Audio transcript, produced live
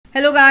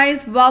Hello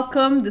guys,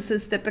 welcome. This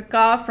is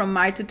Deepika from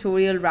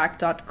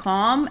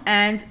MyTutorialRack.com,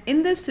 and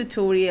in this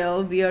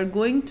tutorial we are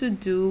going to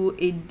do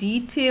a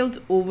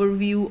detailed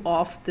overview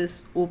of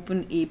this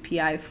Open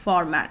API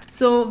format.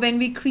 So when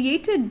we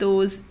created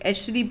those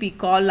HTTP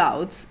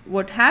callouts,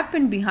 what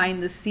happened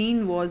behind the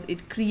scene was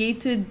it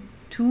created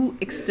two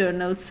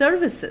external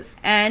services,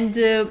 and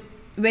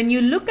when you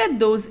look at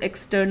those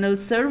external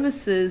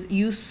services,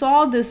 you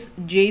saw this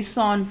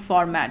JSON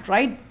format,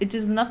 right? It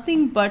is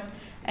nothing but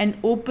an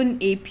Open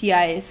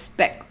API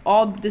spec,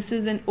 or this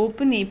is an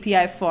Open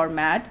API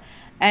format,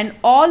 and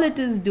all it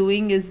is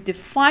doing is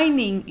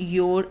defining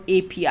your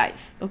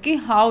APIs, okay?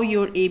 How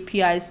your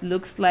APIs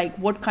looks like,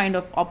 what kind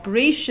of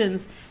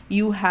operations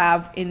you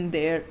have in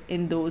there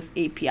in those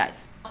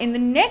APIs. In the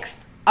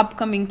next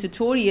upcoming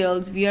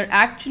tutorials, we are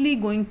actually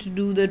going to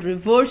do the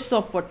reverse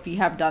of what we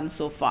have done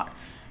so far.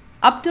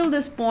 Up till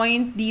this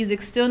point, these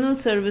external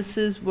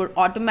services were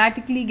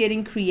automatically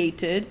getting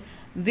created,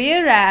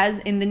 whereas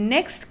in the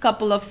next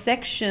couple of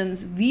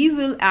sections, we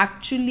will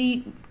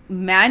actually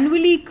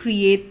manually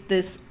create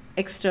this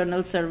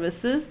external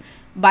services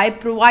by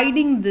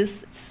providing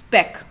this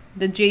spec,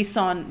 the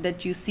JSON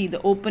that you see,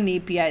 the Open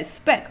API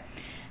spec.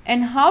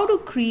 And how to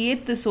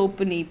create this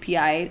Open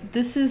API,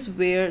 this is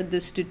where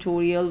this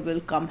tutorial will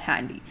come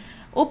handy.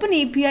 Open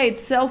API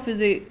itself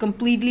is a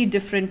completely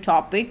different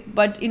topic,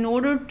 but in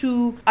order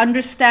to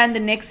understand the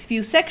next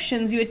few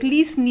sections, you at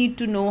least need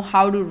to know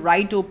how to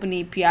write Open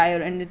API,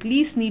 and at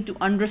least need to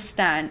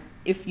understand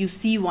if you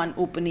see one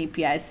Open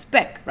API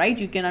spec, right?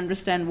 You can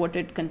understand what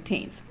it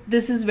contains.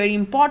 This is very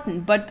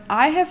important, but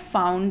I have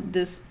found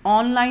this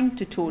online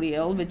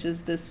tutorial, which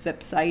is this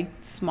website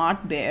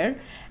Smart Bear,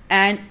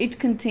 and it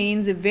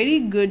contains a very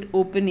good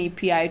Open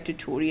API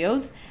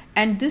tutorials,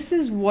 and this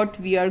is what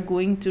we are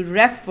going to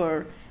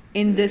refer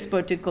in this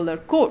particular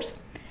course.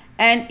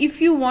 And if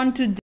you want to